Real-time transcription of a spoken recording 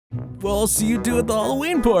Well, I'll see you two at the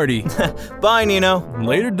Halloween party. Bye, Nino.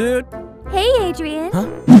 Later, dude. Hey, Adrien. Huh?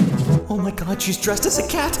 Oh my god, she's dressed as a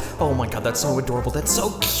cat. Oh my god, that's so adorable. That's so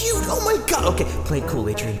cute. Oh my god. Okay, play it cool,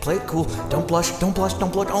 Adrien. Play it cool. Don't blush. Don't blush.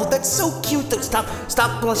 Don't blush. Oh, that's so cute.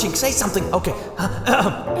 Stop blushing. Say something. Okay.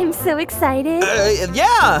 I'm so excited.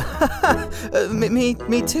 Yeah.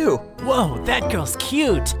 Me too. Whoa, that girl's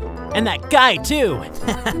cute. And that guy, too.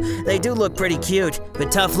 They do look pretty cute, but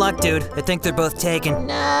tough luck, dude. I think they're both taken.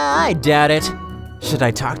 Nah, I doubt it. Should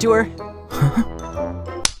I talk to her?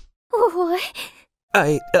 What?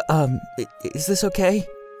 Is this okay?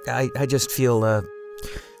 I just feel,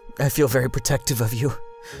 I feel very protective of you.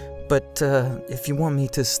 But, if you want me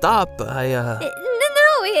to stop, No,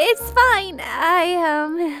 it's fine. Is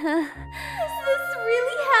this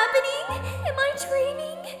really happening? Am I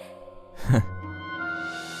dreaming?